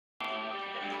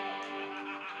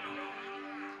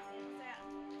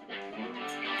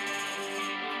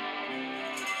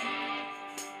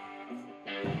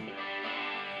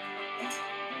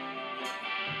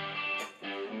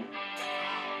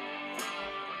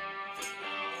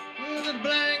a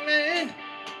black man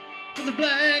with a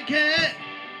black cat,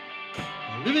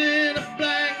 living in a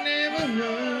black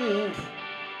neighborhood.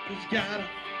 He's got an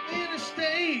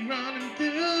interstate running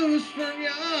through his front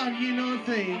yard. You know,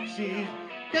 thinks he's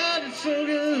got it so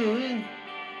good.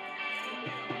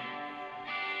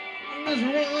 And there's a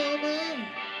woman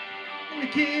in the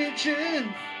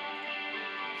kitchen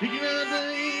picking up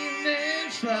the evening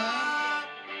slide.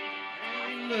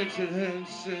 He looks at her and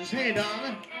says, "Hey,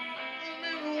 darling,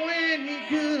 remember when you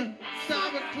could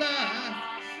stop a clock?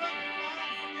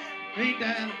 Ain't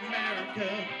that America?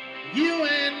 You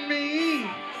and me.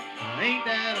 Ain't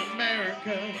that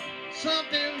America?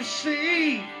 Something to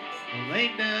see. Well,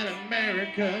 ain't that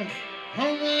America?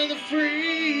 Home of the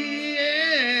free,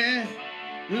 yeah.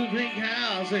 Little pink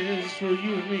houses for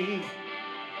you and me.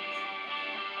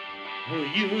 For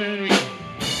you and me."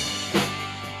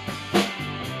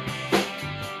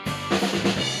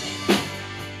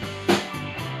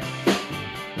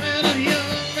 And a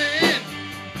young man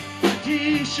in a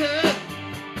t-shirt,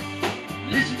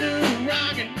 listen to a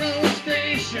rock and roll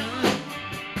station.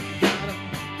 Got a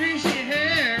greasy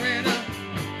hair and a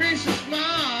greasy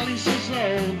smile. He says,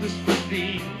 "Oh, this must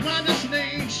be my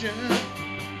destination."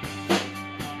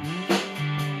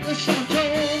 Someone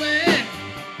told me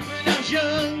when I was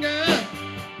younger,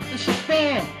 this is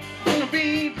for gonna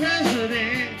be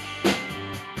president.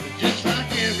 But just like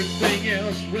everything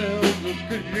else, well, those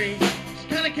good dreams just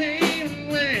kinda came and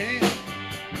went.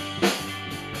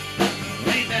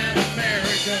 Ain't that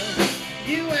America?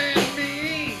 You and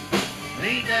me.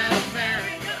 Ain't that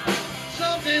America?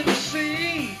 Something to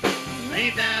see.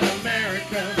 Ain't that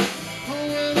America?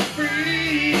 Home of the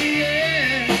free,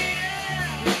 yeah.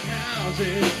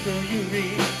 Houses for you and me.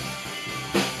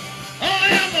 Oh,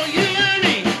 yeah, for you and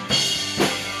me.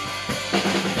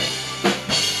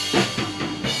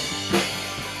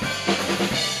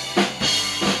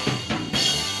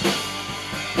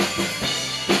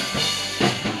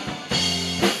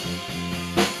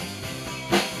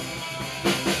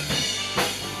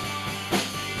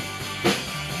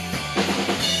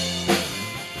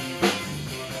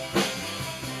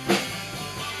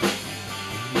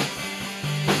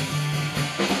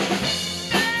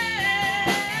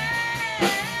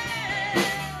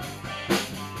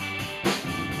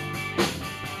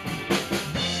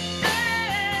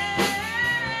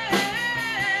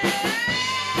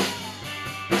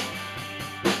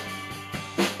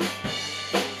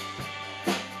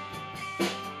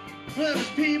 Well, there's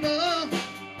people,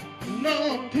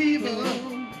 no people.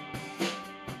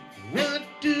 What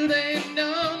do they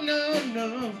know?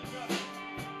 No.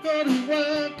 Go to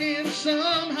work in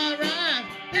some high rise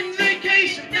and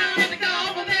vacation down at the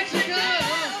Gulf of Mexico.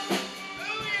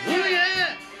 Oh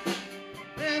yeah,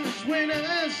 and there's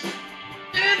winners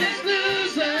and there's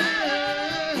losers.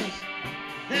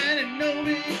 That ain't no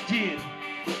big deal.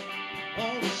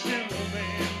 All the simple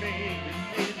man made and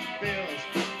pays his bills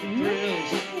and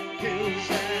thrills. Kills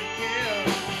and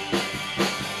kills.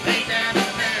 Ain't that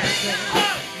America?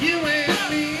 You and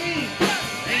me.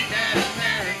 Ain't that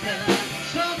America?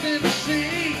 Something to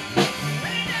see.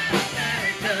 Ain't that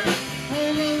America?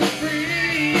 Home of the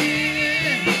free,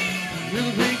 yeah.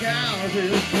 Little big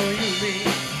houses for you and me.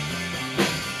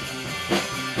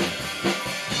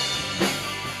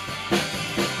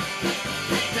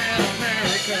 Ain't that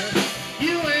America?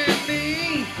 You and me.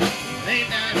 Ain't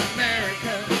that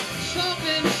America?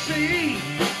 Something to see.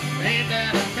 Ain't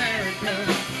that America?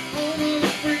 Home of the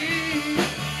free.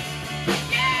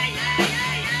 Yeah.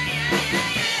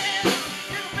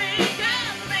 Little big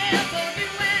house there for you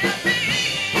and me.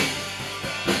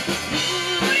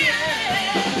 Ooh, yeah.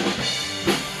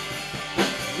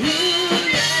 Ooh,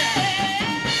 yeah.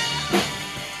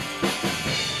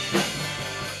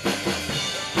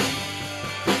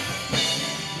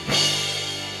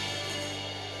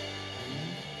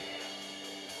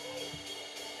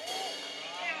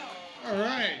 All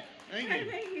right. Thank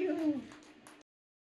you.